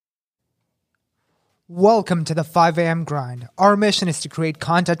Welcome to the 5 a.m. grind. Our mission is to create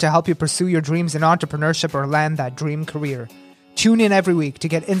content to help you pursue your dreams in entrepreneurship or land that dream career. Tune in every week to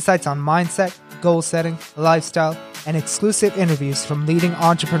get insights on mindset, goal setting, lifestyle, and exclusive interviews from leading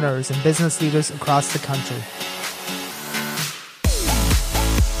entrepreneurs and business leaders across the country.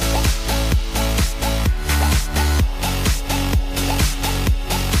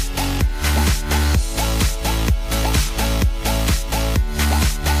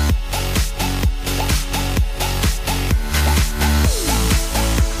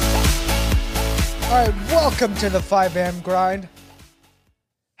 Welcome to the 5 a.m. grind.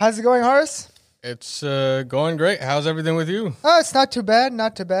 How's it going, Horace? It's going great. How's everything with you? Oh, it's not too bad,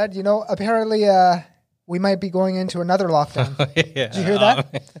 not too bad. You know, apparently we might be going into another lockdown. Yeah. Did you hear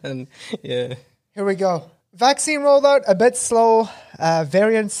that? Yeah. Here we go. Vaccine rollout, a bit slow.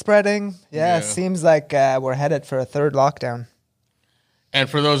 Variant spreading. Yeah, it seems like we're headed for a third lockdown. And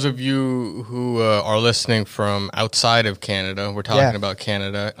for those of you who are listening from outside of Canada, we're talking about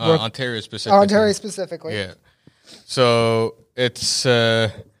Canada, Ontario specifically. Ontario specifically. Yeah. So it's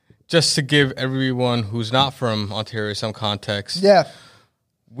just to give everyone who's not from Ontario some context. Yeah.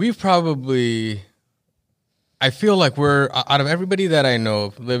 We've probably, I feel like we're, out of everybody that I know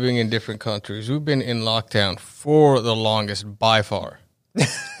of living in different countries, we've been in lockdown for the longest by far. It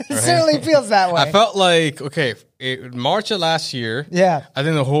certainly feels that way. I felt like, March of last year, I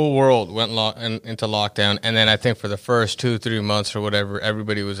think the whole world went into lockdown. And then I think for the first 2-3 months or whatever,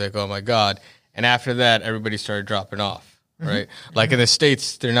 everybody was like, oh my God. And after that, everybody started dropping off, right? Like in the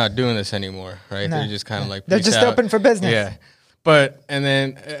States, they're not doing this anymore, right? No. They're just kind of like, they're just open for business. Yeah. But, and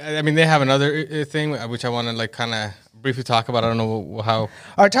then, I mean, they have another thing, which I want to like kind of briefly talk about. I don't know how.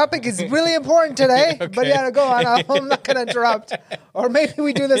 Our topic is really important today, but yeah, go on. I'm not going to interrupt. Or maybe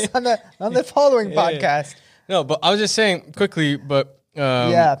we do this on the following podcast. No, but I was just saying quickly, but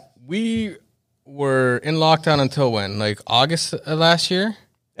we were in lockdown until when? Like August of last year?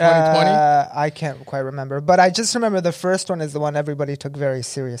 2020? I can't quite remember, but I just remember the first one is the one everybody took very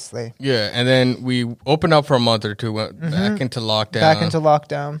seriously. Yeah, and then we opened up for a month or two, went back into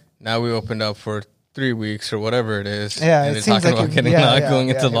lockdown. Now we opened up for 3 weeks or whatever it is. Yeah, and it seems like going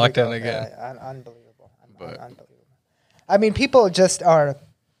into lockdown again. Unbelievable. Unbelievable. I mean, people just are.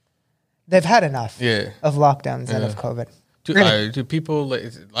 They've had enough of lockdowns and of COVID. Do people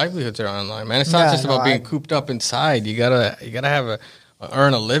livelihoods are online, man? It's not just about being cooped up inside. You gotta have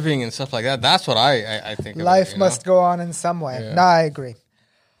earn a living and stuff like that. That's what I think. Life must go on in some way. Yeah. No, I agree.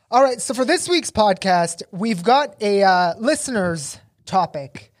 All right, so for this week's podcast, we've got a listener's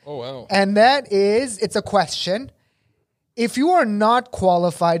topic. Oh wow! And that is, it's a question. If you are not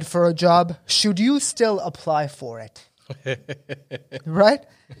qualified for a job, should you still apply for it? Right?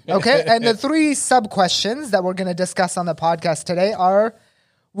 Okay. And the 3 sub-questions that we're going to discuss on the podcast today are,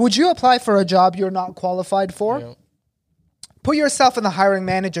 would you apply for a job you're not qualified for? Yeah. Put yourself in the hiring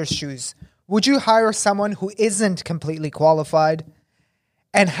manager's shoes. Would you hire someone who isn't completely qualified?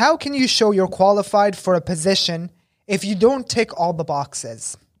 And how can you show you're qualified for a position if you don't tick all the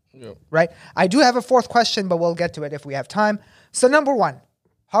boxes? Yeah. Right? I do have a 4th question, but we'll get to it if we have time. So number 1.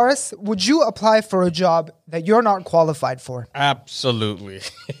 Horace, would you apply for a job that you're not qualified for? Absolutely.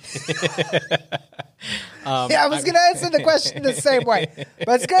 I was going to answer the question the same way.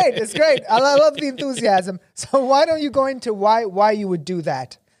 But it's great. It's great. I love the enthusiasm. So why don't you go into why you would do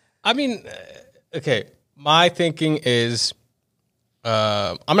that? I mean, my thinking is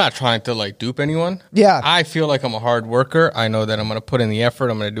I'm not trying to like dupe anyone. Yeah. I feel like I'm a hard worker. I know that I'm going to put in the effort.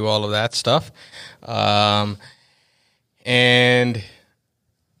 I'm going to do all of that stuff.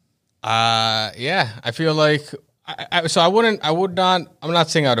 I feel like I'm not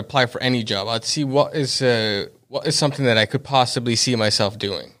saying I'd apply for any job. I'd see what is something that I could possibly see myself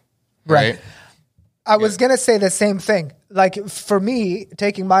doing. Right. I was going to say the same thing. Like for me,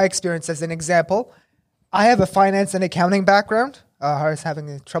 taking my experience as an example, I have a finance and accounting background. Har's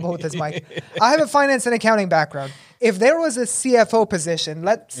having trouble with his mic. I have a finance and accounting background. If there was a CFO position,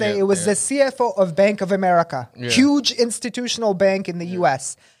 let's say it was the CFO of Bank of America, huge institutional bank in the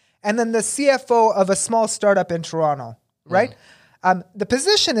U.S., and then the CFO of a small startup in Toronto, right? The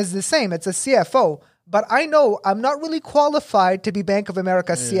position is the same. It's a CFO, but I know I'm not really qualified to be Bank of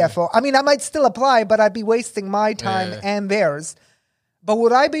America CFO. I mean, I might still apply, but I'd be wasting my time and theirs. But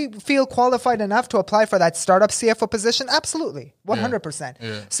would I feel qualified enough to apply for that startup CFO position? Absolutely, 100%.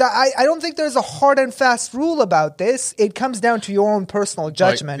 Yeah. So I don't think there's a hard and fast rule about this. It comes down to your own personal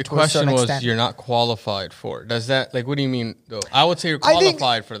judgment. Like, the question was, you're not qualified for. Does that, like, what do you mean, though? I would say you're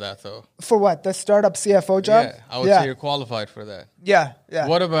qualified for that, though. For what? The startup CFO job? Yeah, I would say you're qualified for that. Yeah, yeah.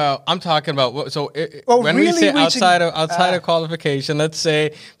 What about? I'm talking about. When really we say outside of qualification, let's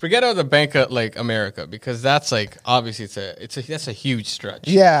say forget out the bank of like America, because that's like obviously that's a huge stretch.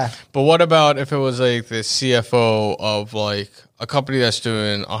 Yeah. But what about if it was like the CFO of like a company that's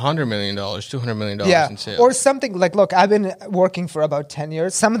doing $100 million, $200 million in sales, or something like? Look, I've been working for about 10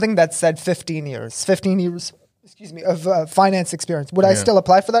 years. Something that said 15 years. 15 years. Excuse me, of finance experience. Would I still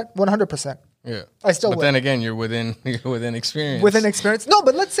apply for that? 100%. Yeah, I still would. But then again, you're within experience. Within experience? No,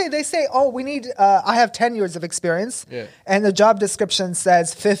 but let's say they say, oh, we need, I have 10 years of experience, and the job description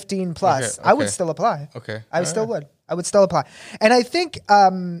says 15 plus. Okay. I would still apply. Okay. I still would. I would still apply. And I think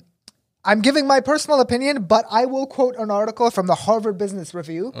I'm giving my personal opinion, but I will quote an article from the Harvard Business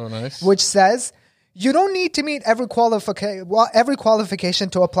Review, which says, you don't need to meet every qualification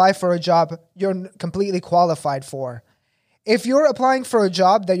to apply for a job you're completely qualified for. If you're applying for a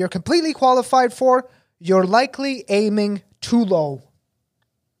job that you're completely qualified for, you're likely aiming too low.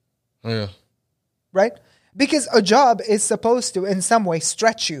 Yeah. Right? Because a job is supposed to, in some way,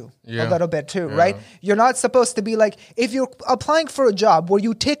 stretch you a little bit too, right? You're not supposed to be like, if you're applying for a job where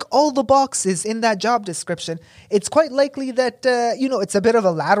you tick all the boxes in that job description, it's quite likely that, it's a bit of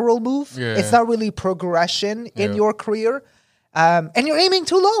a lateral move. Yeah. It's not really progression in your career. And you're aiming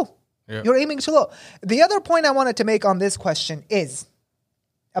too low. Yeah. You're aiming too low. The other point I wanted to make on this question is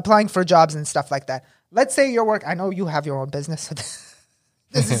applying for jobs and stuff like that. Let's say your work, I know you have your own business. So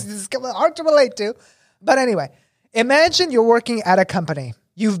this is hard to relate to. But anyway, imagine you're working at a company.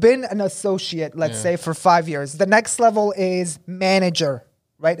 You've been an associate, let's say, for 5 years. The next level is manager,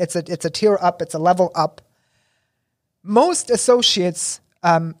 right? It's a tier up. It's a level up. Most associates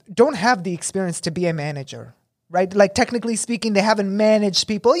don't have the experience to be a manager. Right? Like technically speaking, they haven't managed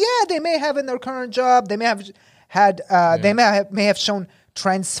people. Yeah, they may have in their current job. They may have had, they may have shown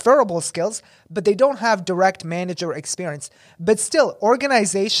transferable skills, but they don't have direct manager experience. But still,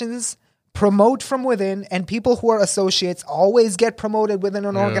 organizations promote from within, and people who are associates always get promoted within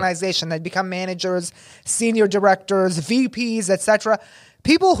an organization. They become managers, senior directors, VPs, etc.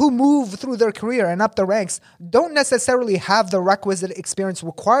 People who move through their career and up the ranks don't necessarily have the requisite experience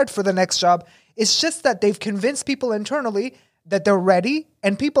required for the next job. It's just that they've convinced people internally that they're ready,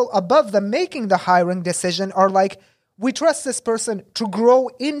 and people above them making the hiring decision are like, we trust this person to grow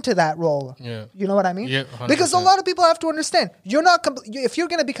into that role. Yeah. You know what I mean? Yeah, 100%. Because a lot of people have to understand, if you're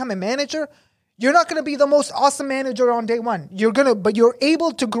going to become a manager, you're not going to be the most awesome manager on day one. But you're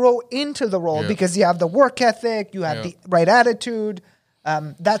able to grow into the role because you have the work ethic, you have the right attitude,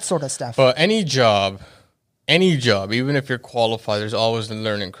 that sort of stuff. But any job, even if you're qualified, there's always a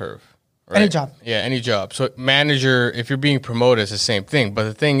learning curve. Right? Any job. Yeah, any job. So manager, if you're being promoted, it's the same thing. But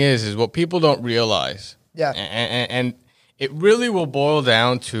the thing is what people don't realize. Yeah. And it really will boil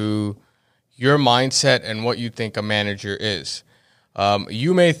down to your mindset and what you think a manager is.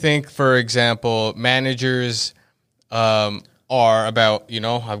 You may think, for example, managers are about,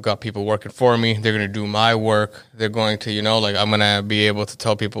 I've got people working for me. They're going to do my work. They're going to, I'm going to be able to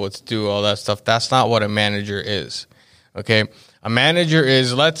tell people what to do, all that stuff. That's not what a manager is. Okay. A manager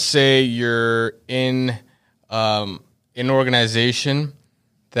is, let's say you're in an organization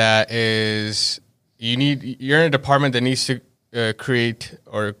that is, you're in a department that needs to create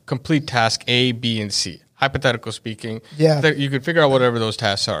or complete task A, B, and C. Hypothetical speaking, you could figure out whatever those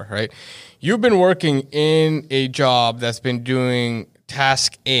tasks are, right? You've been working in a job that's been doing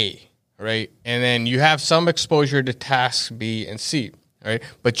task A, right? And then you have some exposure to task B and C, right?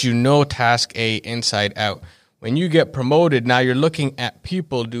 But task A inside out. When you get promoted, now you're looking at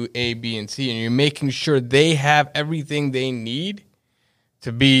people do A, B, and C, and you're making sure they have everything they need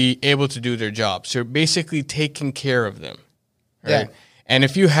to be able to do their job. So you're basically taking care of them, right? Yeah. And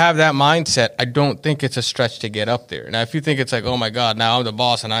if you have that mindset, I don't think it's a stretch to get up there. Now, if you think it's like, oh my God, now I'm the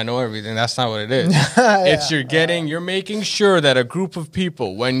boss and I know everything, that's not what it is. It's you're making sure that a group of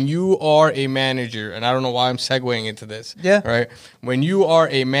people, when you are a manager, and I don't know why I'm segueing into this, right? When you are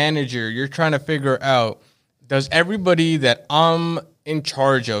a manager, you're trying to figure out, does everybody that I'm in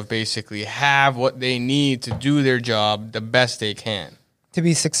charge of basically have what they need to do their job the best they can? To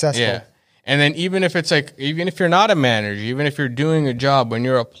be successful. Yeah. And then even if you're not a manager, even if you're doing a job, when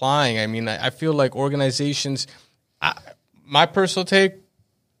you're applying, I mean, I feel like organizations, my personal take,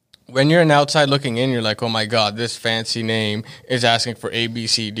 when you're an outside looking in, you're like, oh my God, this fancy name is asking for A, B,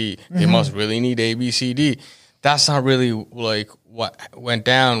 C, D. They must really need A, B, C, D. That's not really like what went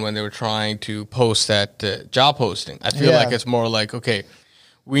down when they were trying to post that job posting. I feel like it's more like, okay,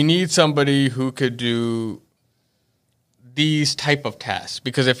 we need somebody who could do these type of tasks.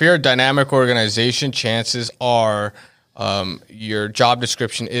 Because if you're a dynamic organization, chances are your job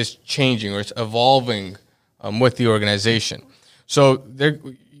description is changing or it's evolving with the organization. So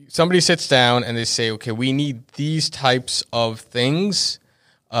somebody sits down and they say, okay, we need these types of things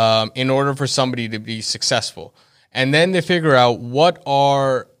in order for somebody to be successful. And then they figure out what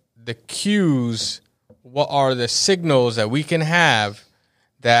are the cues, what are the signals that we can have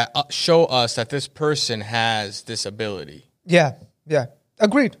that show us that this person has this ability. Yeah.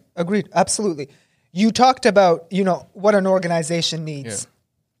 Agreed. Absolutely. You talked about, what an organization needs. Yeah.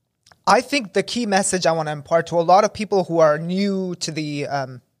 I think the key message I want to impart to a lot of people who are new to the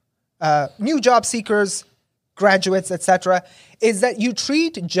new job seekers, graduates, etc., is that you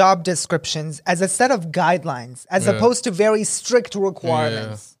treat job descriptions as a set of guidelines as opposed to very strict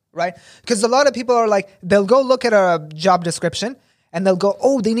requirements, right? Because a lot of people are like, they'll go look at a job description and they'll go,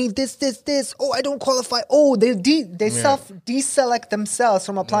 oh, they need this. Oh, I don't qualify. Oh, they self-deselect themselves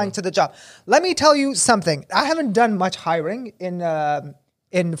from applying to the job. Let me tell you something. I haven't done much hiring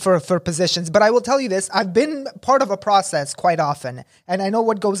for positions, but I will tell you this. I've been part of a process quite often, and I know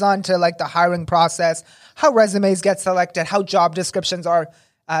what goes on to like the hiring process, how resumes get selected, how job descriptions are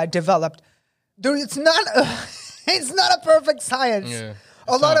developed. It's not a perfect science. Yeah.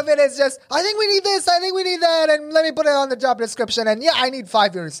 A lot of it is just, I think we need this, I think we need that, and let me put it on the job description. And I need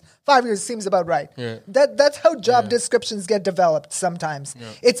 5 years. 5 years seems about right. Yeah. That's how job descriptions get developed sometimes. Yeah.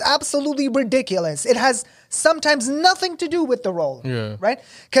 It's absolutely ridiculous. It has sometimes nothing to do with the role, right?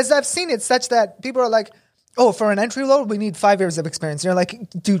 Because I've seen it such that people are like, oh, for an entry role, we need 5 years of experience. And you're like,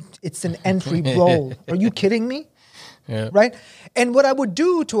 dude, it's an entry role. Are you kidding me? Yeah. Right? And what I would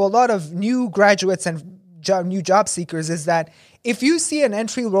do to a lot of new graduates and new job seekers is that if you see an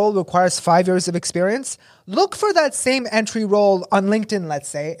entry role requires 5 years of experience, look for that same entry role on LinkedIn, let's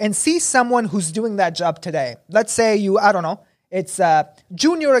say, and see someone who's doing that job today. Let's say it's a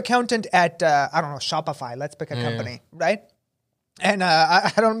junior accountant at, Shopify. Let's pick a company, right? And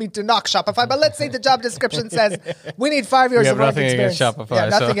I don't mean to knock Shopify, but let's say the job description says we need 5 years of work experience. Shopify,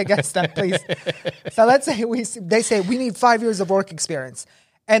 nothing against them, please. So let's say they say we need 5 years of work experience.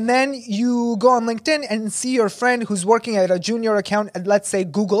 And then you go on LinkedIn and see your friend who's working at a junior account at, let's say,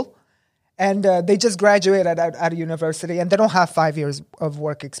 Google, and they just graduated out of university and they don't have 5 years of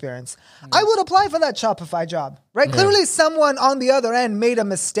work experience. I would apply for that Shopify job, right? Yeah. Clearly someone on the other end made a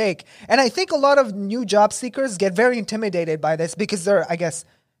mistake. And I think a lot of new job seekers get very intimidated by this because they're, I guess,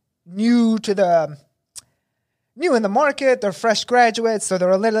 new in the market, they're fresh graduates, so they're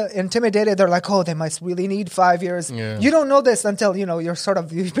a little intimidated. They're like, oh, they must really need 5 years. Yeah. You don't know this until, you've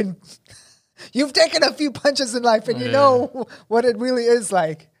taken a few punches in life and you know what it really is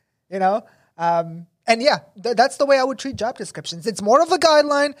like, that's the way I would treat job descriptions. It's more of a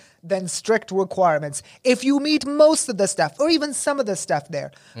guideline than strict requirements. If you meet most of the stuff or even some of the stuff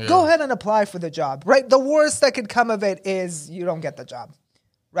there, go ahead and apply for the job, right? The worst that could come of it is you don't get the job,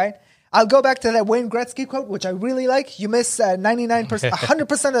 right? I'll go back to that Wayne Gretzky quote, which I really like. You miss 99%,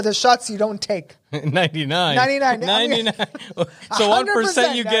 100% of the shots you don't take. 99. 99. So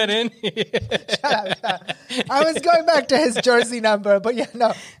 1% you get in. Shut up. I was going back to his jersey number, but you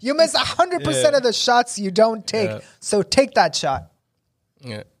miss 100% of the shots you don't take. Yeah. So take that shot.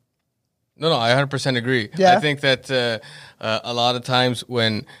 Yeah. No, I 100% agree. Yeah. I think that a lot of times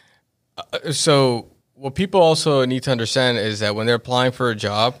when what people also need to understand is that when they're applying for a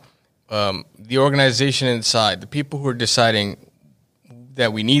job, the organization inside, the people who are deciding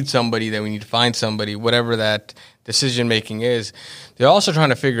that we need somebody, that we need to find somebody, whatever that decision making is, they're also trying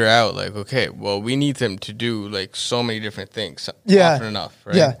to figure out like, okay, well, we need them to do like so many different things often enough,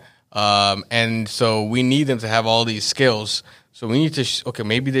 right? Yeah. And so we need them to have all these skills. So we need to,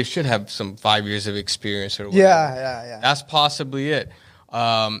 maybe they should have some 5 years of experience or whatever. Yeah. That's possibly it.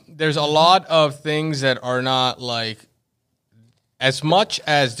 There's a lot of things that are not like, as much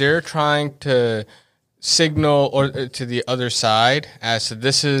as they're trying to signal or to the other side as to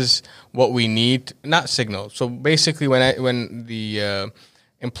this is what we need, not signal. So basically when the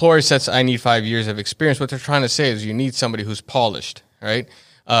employer says I need 5 years of experience, what they're trying to say is you need somebody who's polished, right?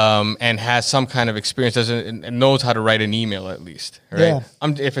 And has some kind of experience, and knows how to write an email at least, right?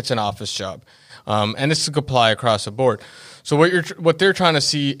 Yeah. If it's an office job. And this could apply across the board. So what they're trying to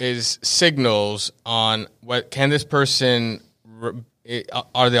see is signals on what can this person,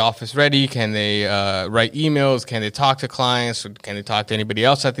 are the office ready? Can they write emails? Can they talk to clients? Can they talk to anybody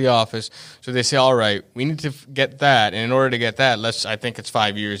else at the office? So they say, all right, we need to get that. And in order to get that, I think it's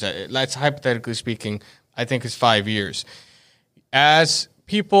 5 years. Let's hypothetically speaking, I think it's 5 years. As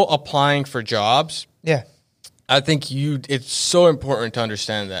people applying for jobs, I think it's so important to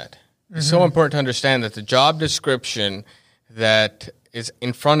understand that. Mm-hmm. It's so important to understand that the job description that is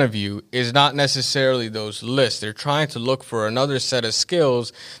in front of you is not necessarily those lists. They're trying to look for another set of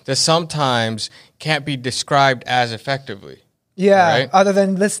skills that sometimes can't be described as effectively. Yeah, right? Other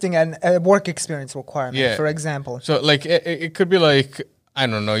than listing a work experience requirement, for example. So, like, it could be like, I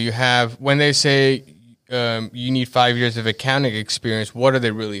don't know, you have, when they say you need 5 years of accounting experience, what are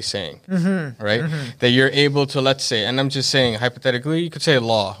they really saying, right? That you're able to, let's say, and I'm just saying hypothetically, you could say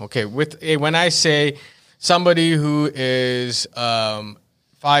law. Okay, when I say somebody who is 5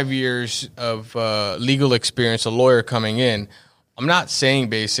 years of legal experience, a lawyer coming in, I'm not saying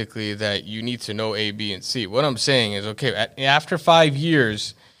basically that you need to know A, B, and C. What I'm saying is, okay, after 5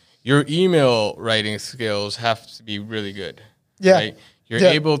 years, your email writing skills have to be really good. Yeah. Right? You're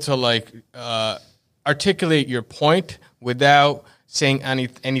able to, like, articulate your point without saying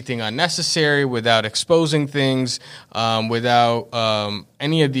anything unnecessary, without exposing things, without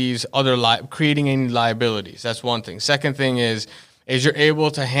any of these other creating any liabilities. That's one thing. Second thing is you're able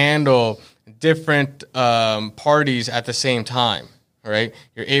to handle different parties at the same time, right?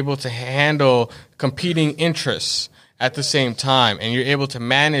 You're able to handle competing interests at the same time, and you're able to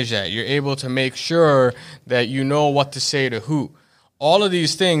manage that. You're able to make sure that you know what to say to who. All of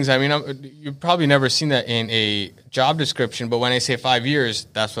these things, I mean, you've probably never seen that in a job description, but when I say 5 years,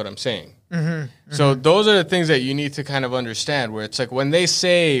 that's what I'm saying. So those are the things that you need to kind of understand, where it's like when they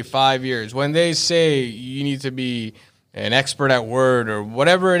say 5 years, when they say you need to be an expert at Word or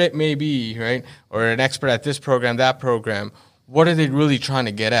whatever it may be, right? Or an expert at this program, that program, what are they really trying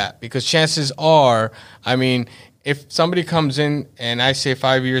to get at? Because chances are, I mean, if somebody comes in and I say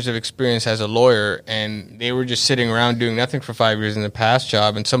 5 years of experience as a lawyer and they were just sitting around doing nothing for 5 years in the past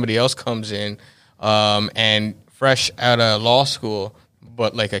job, and somebody else comes in and fresh out of law school,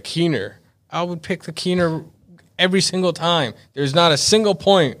 but like a keener, I would pick the keener every single time. There's not a single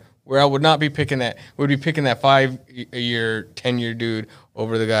point where I would not be picking that, would be picking that 5 year, 10-year dude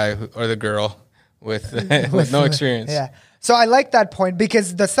over the guy or the girl with no experience. Yeah. So I like that point,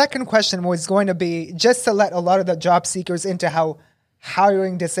 because the second question was going to be, just to let a lot of the job seekers into how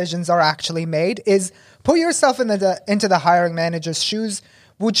hiring decisions are actually made, is put yourself into the hiring manager's shoes.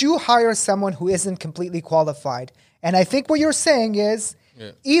 Would you hire someone who isn't completely qualified? And I think what you're saying is,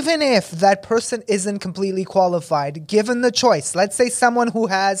 even if that person isn't completely qualified, given the choice, let's say someone who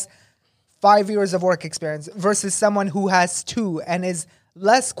has 5 years of work experience versus someone who has 2 and is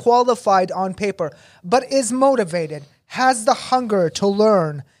less qualified on paper, but is motivated, has the hunger to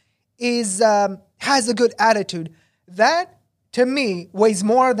learn, has a good attitude, that to me weighs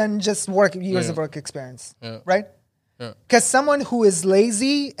more than just years of work experience, right? Because someone who is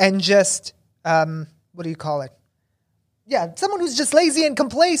lazy and just what do you call it? Yeah, someone who's just lazy and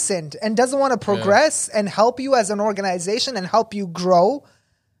complacent and doesn't want to progress and help you as an organization and help you grow.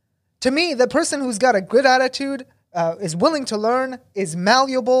 To me, the person who's got a good attitude, is willing to learn, is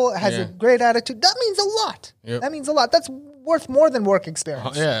malleable, has a great attitude, that means a lot. That means a lot. That's worth more than work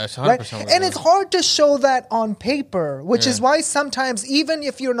experience. Yeah, it's 100%. Right? And it's hard to show that on paper, which is why sometimes, even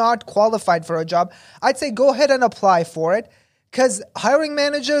if you're not qualified for a job, I'd say go ahead and apply for it. Because hiring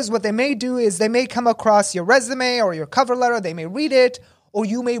managers, what they may do is they may come across your resume or your cover letter, they may read it, or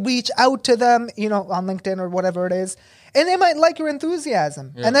you may reach out to them, on LinkedIn or whatever it is, and they might like your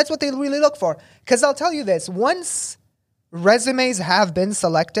enthusiasm. And that's what they really look for. Because I'll tell you this, once resumes have been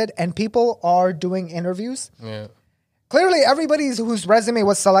selected and people are doing interviews, clearly everybody whose resume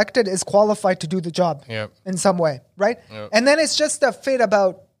was selected is qualified to do the job in some way, right? And then it's just a fit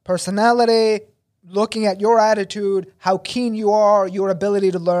about personality, looking at your attitude, how keen you are, your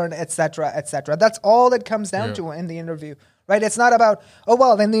ability to learn, etc., etc. That's all that comes down to in the interview, right? It's not about,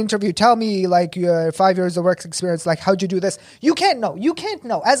 in the interview, tell me like your 5 years of work experience, like how'd you do this? You can't know. You can't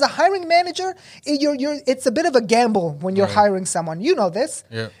know. As a hiring manager, it's a bit of a gamble when you're hiring someone. You know this.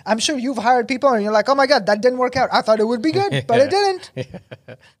 I'm sure you've hired people and you're like, oh my God, that didn't work out. I thought it would be good, but it didn't.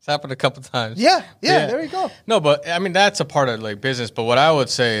 It's happened a couple times. Yeah, there you go. No, but I mean, that's a part of like business. But what I would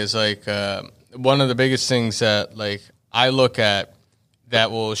say is like, one of the biggest things that like I look at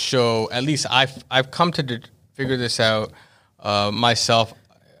that will show, at least I've come to figure this out myself.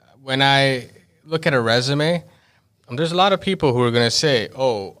 When I look at a resume, there's a lot of people who are going to say,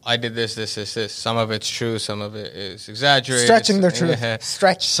 "Oh, I did this, this, this, this." Some of it's true, some of it is exaggerated, stretching their truth.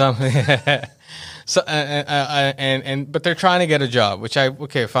 Stretch some. So but they're trying to get a job, which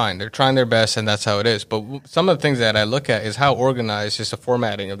fine. They're trying their best, and that's how it is. But some of the things that I look at is how organized is the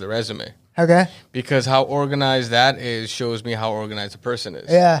formatting of the resume. Okay. Because how organized that is shows me how organized the person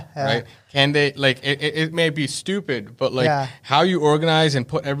is. Yeah. Right? Can they, like, it may be stupid, but like how you organize and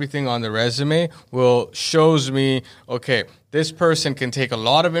put everything on the resume shows me, okay, this person can take a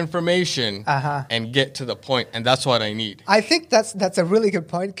lot of information and get to the point, and that's what I need. I think that's a really good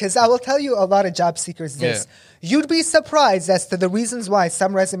point, because I will tell you a lot of job seekers this. Yeah. You'd be surprised as to the reasons why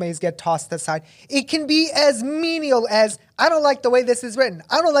some resumes get tossed aside. It can be as menial as, I don't like the way this is written.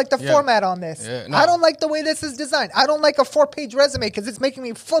 I don't like the format on this. Yeah, no. I don't like the way this is designed. I don't like a 4-page resume because it's making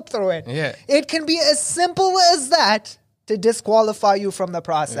me flip through it. Yeah. It can be as simple as that to disqualify you from the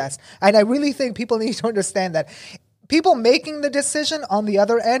process. Yeah. And I really think people need to understand that. People making the decision on the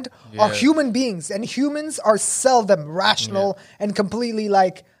other end are human beings, and humans are seldom rational and completely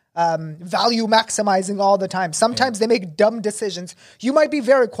value maximizing all the time. Sometimes they make dumb decisions. You might be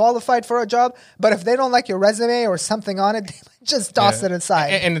very qualified for a job, but if they don't like your resume or something on it, they might just toss it aside.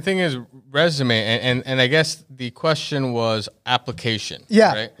 And the thing is, resume, and I guess the question was application.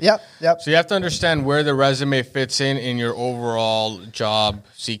 Yeah. Right? Yep. So you have to understand where the resume fits in your overall job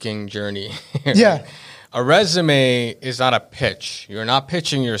seeking journey. Right? Yeah. A resume is not a pitch. You're not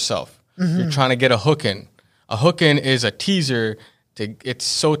pitching yourself. Mm-hmm. You're trying to get a hook in. A hook in is a teaser. It's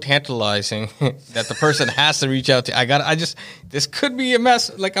so tantalizing that the person has to reach out to. This could be a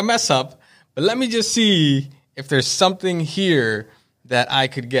mess up, but let me just see if there's something here that I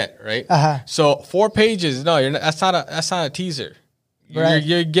could get, right? So 4 pages, no, that's not a teaser. Right.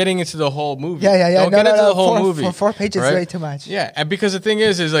 You're getting into the whole movie. Yeah. Don't get into the whole movie. 4 pages right? is way too much. Yeah, and because the thing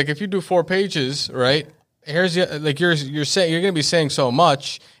is like if you do 4 pages, right? Here's you're saying you're going to be saying so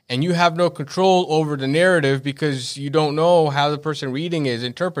much, and you have no control over the narrative because you don't know how the person reading is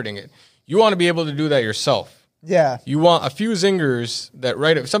interpreting it. You want to be able to do that yourself. Yeah. You want a few zingers that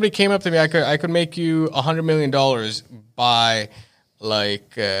if somebody came up to me, I could make you $100 million by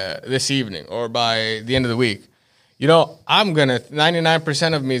this evening or by the end of the week. You know,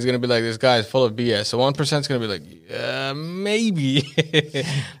 99% of me is going to be like, this guy is full of BS. So 1% is going to be like, maybe.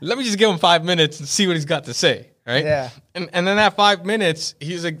 Let me just give him 5 minutes and see what he's got to say, right? Yeah. And then that 5 minutes,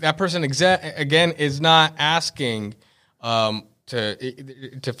 he's like, that person again is not asking for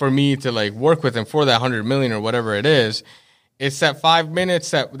me to work with him for that 100 million or whatever it is. It's that 5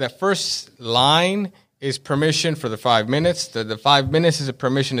 minutes, that first line is permission for the 5 minutes. The 5 minutes is a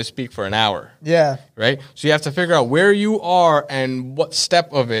permission to speak for an hour. Yeah. Right? So you have to figure out where you are and what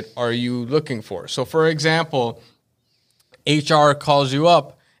step of it are you looking for. So, for example, HR calls you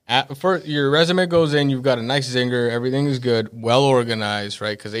up. Your resume goes in, you've got a nice zinger, everything is good, well organized,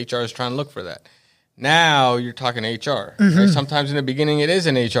 right? Because HR is trying to look for that. Now you're talking HR. Mm-hmm. Right? Sometimes in the beginning it is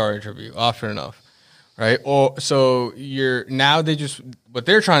an HR interview, often enough. Right? What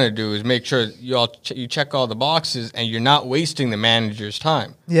they're trying to do is make sure you check all the boxes and you're not wasting the manager's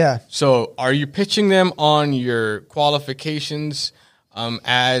time. Yeah. So are you pitching them on your qualifications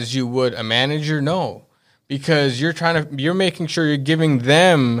as you would a manager? No, because you're making sure you're giving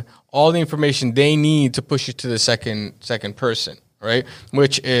them all the information they need to push you to the second person, right?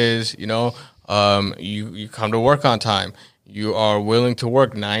 Which is, you come to work on time. You are willing to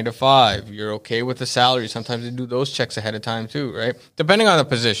work 9 to 5. You're okay with the salary. Sometimes they do those checks ahead of time too, right? Depending on the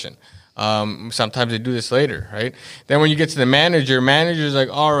position. Sometimes they do this later, right? Then when you get to the manager's like,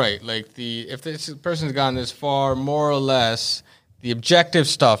 all right, if this person's gone this far, more or less, the objective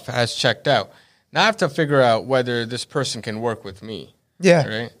stuff has checked out. Now I have to figure out whether this person can work with me. Yeah.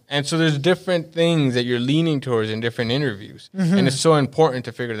 Right. And so there's different things that you're leaning towards in different interviews. Mm-hmm. And it's so important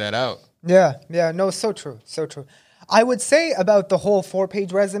to figure that out. Yeah. No, so true. I would say about the whole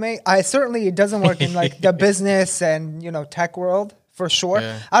 4-page resume, it doesn't work in the business and, tech world for sure.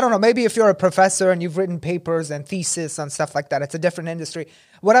 Yeah. I don't know. Maybe if you're a professor and you've written papers and thesis on stuff like that, it's a different industry.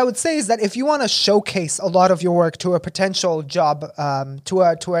 What I would say is that if you want to showcase a lot of your work to a potential job, to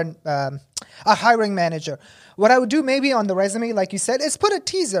a hiring manager, what I would do maybe on the resume, like you said, is put a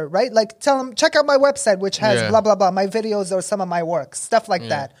teaser, right? Tell them, check out my website, which has blah, blah, blah, my videos or some of my work, stuff like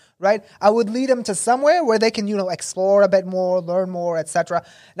that, right? I would lead them to somewhere where they can, explore a bit more, learn more, etc.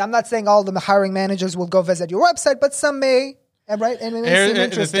 Now, I'm not saying all the hiring managers will go visit your website, but some may, right? And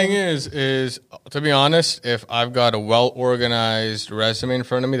the thing is, to be honest, if I've got a well-organized resume in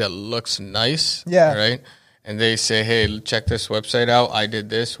front of me that looks nice, right? And they say, hey, check this website out. I did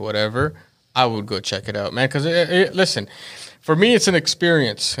this, whatever. I would go check it out, man. Because listen, for me, it's an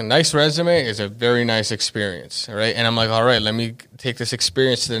experience. A nice resume is a very nice experience, right? And I'm like, all right, let me take this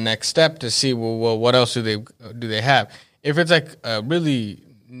experience to the next step to see, well, what else do they have? If it's a really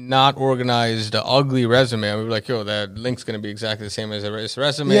not organized, ugly resume, I'm like, yo, that link's going to be exactly the same as this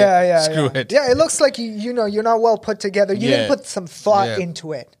resume. Screw it. Yeah, it looks like you're not well put together. You didn't put some thought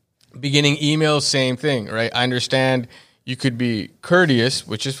into it. Beginning emails, same thing, right? I understand you could be courteous,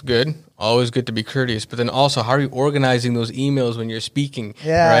 which is good. Always good to be courteous. But then also, how are you organizing those emails when you're speaking?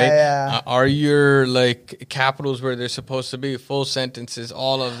 Right? Yeah. Are your like capitals where they're supposed to be, full sentences,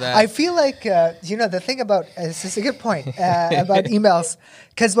 all of that? I feel like, the thing about, this is a good point about emails.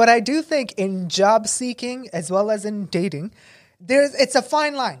 Because what I do think in job seeking as well as in dating, it's a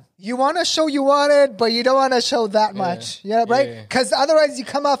fine line. You want to show you want it, but you don't want to show that much. Yeah, right? Because otherwise you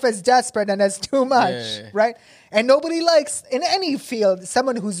come off as desperate and as too much, right? And nobody likes, in any field,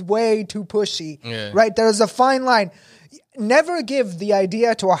 someone who's way too pushy, right? There's a fine line. Never give the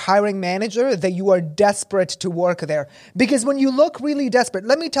idea to a hiring manager that you are desperate to work there. Because when you look really desperate,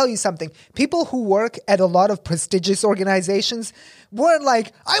 let me tell you something. People who work at a lot of prestigious organizations weren't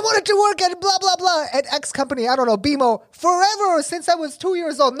like, I wanted to work at blah, blah, blah, at X company, I don't know, BMO, forever since I was 2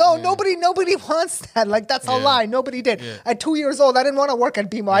 years old. No, nobody wants that. Like, that's a lie. Nobody did. At 2 years old, I didn't want to work at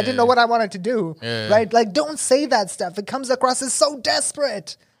BMO. I didn't know what I wanted to do, right? Like, don't say that stuff. It comes across as so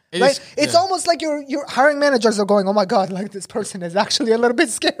desperate. Right? It's almost like your hiring managers are going, oh my God, like this person is actually a little bit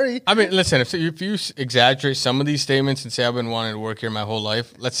scary. I mean, listen, if you exaggerate some of these statements and say, I've been wanting to work here my whole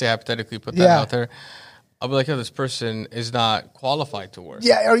life, let's say hypothetically put that out there, I'll be like, oh, this person is not qualified to work.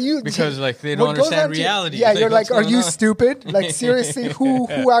 Yeah, are you? Because like they don't understand reality. Yeah, you're like, are you stupid? Like seriously,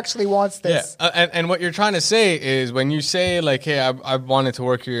 who actually wants this? Yeah, and what you're trying to say is when you say like, hey, I've wanted to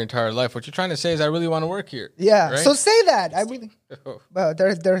work here your entire life, what you're trying to say is I really want to work here. Yeah, right? So say that. I really. Well,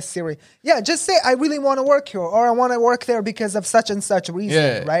 there's Siri. Yeah, just say I really want to work here, or I want to work there because of such and such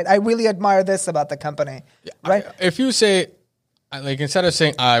reason. Right? I really admire this about the company. Right? If you say, like, instead of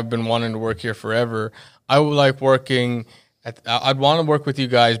saying I've been wanting to work here forever, I would like working I'd want to work with you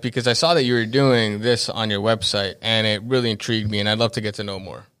guys because I saw that you were doing this on your website and it really intrigued me and I'd love to get to know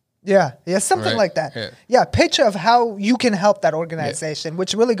more. Yeah, something like that. Yeah, picture of how you can help that organization,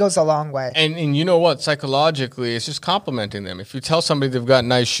 which really goes a long way. And you know what? Psychologically, it's just complimenting them. If you tell somebody they've got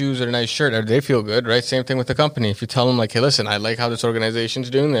nice shoes or a nice shirt, they feel good, right? Same thing with the company. If you tell them like, hey, listen, I like how this organization's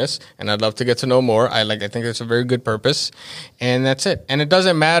doing this and I'd love to get to know more. I think it's a very good purpose. And that's it. And it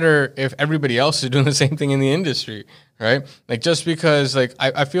doesn't matter if everybody else is doing the same thing in the industry, right? Like just because like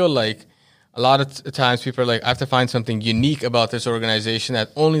I feel like a lot of times people are like, I have to find something unique about this organization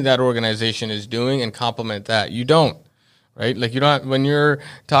that only that organization is doing and compliment that. You don't, right? Like you don't, when you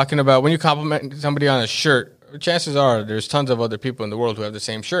compliment somebody on a shirt, chances are there's tons of other people in the world who have the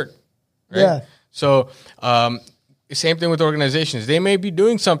same shirt, right? Yeah. So, same thing with organizations. They may be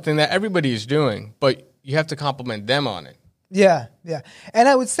doing something that everybody is doing, but you have to compliment them on it. Yeah. And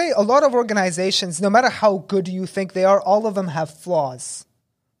I would say a lot of organizations, no matter how good you think they are, all of them have flaws.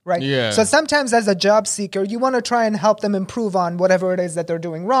 Right. Yeah. So sometimes as a job seeker, you want to try and help them improve on whatever it is that they're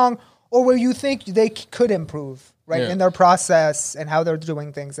doing wrong or where you think they could improve, right, in their process and how they're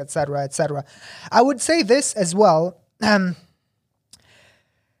doing things, et cetera, et cetera. I would say this as well. Right.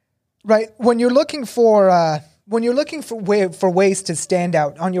 When you're looking for ways to stand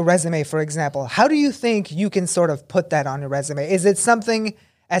out on your resume, for example, how do you think you can sort of put that on your resume? Is it something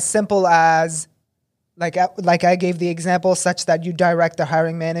as simple as like I gave the example, such that you direct the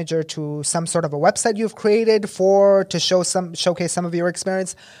hiring manager to some sort of a website you've created to showcase some of your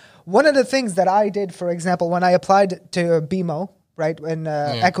experience? One of the things that I did, for example, when I applied to BMO, right, in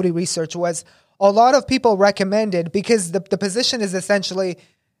equity research, was a lot of people recommended, because the position is essentially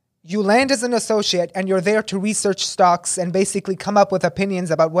you land as an associate and you're there to research stocks and basically come up with opinions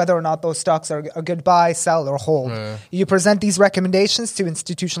about whether or not those stocks are a good buy, sell, or hold. You present these recommendations to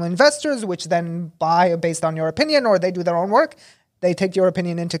institutional investors, which then buy based on your opinion, or they do their own work. They take your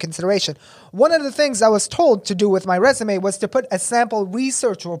opinion into consideration. One of the things I was told to do with my resume was to put a sample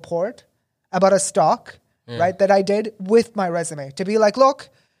research report about a stock, right, that I did with my resume. To be like, look,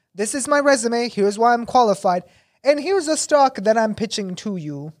 this is my resume. Here's why I'm qualified. And here's a stock that I'm pitching to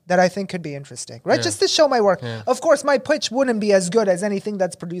you that I think could be interesting, right? Just to show my work. Of course, my pitch wouldn't be as good as anything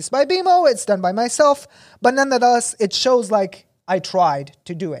that's produced by BMO. It's done by myself. But nonetheless, it shows like I tried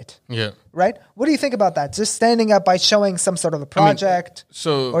to do it. Yeah. Right? What do you think about that? Just standing up by showing some sort of a project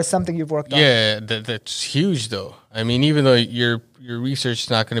or something you've worked on. Yeah, that's huge though. I mean, even though your research is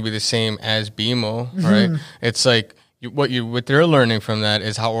not going to be the same as BMO, right? It's like, what they're learning from that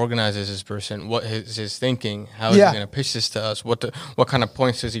is how organized is this person, what is his thinking, how is he going to pitch this to us, what kind of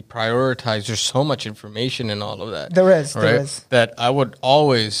points does he prioritize. There's so much information in all of that. There is. That I would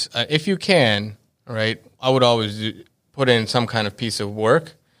always, if you can, right, I would always put in some kind of piece of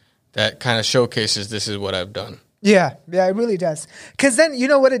work that kind of showcases this is what I've done. Yeah, it really does. Because then, you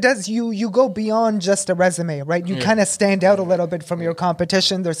know what it does? You go beyond just a resume, right? You kind of stand out a little bit from your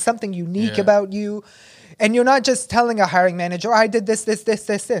competition. There's something unique about you. And you're not just telling a hiring manager, I did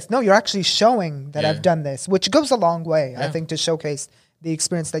this. No, you're actually showing that I've done this, which goes a long way, I think, to showcase the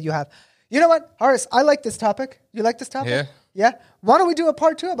experience that you have. You know what, Haris? I like this topic. You like this topic? Yeah. Yeah? Why don't we do a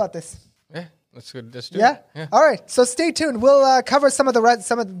part 2 about this? Yeah. Let's do it. Yeah? All right. So stay tuned. We'll cover some of the rest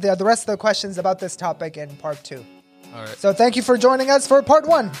of the questions about this topic in part 2. All right. So thank you for joining us for part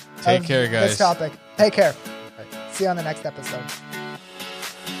 1. Take care, guys. This topic. Take care. See you on the next episode.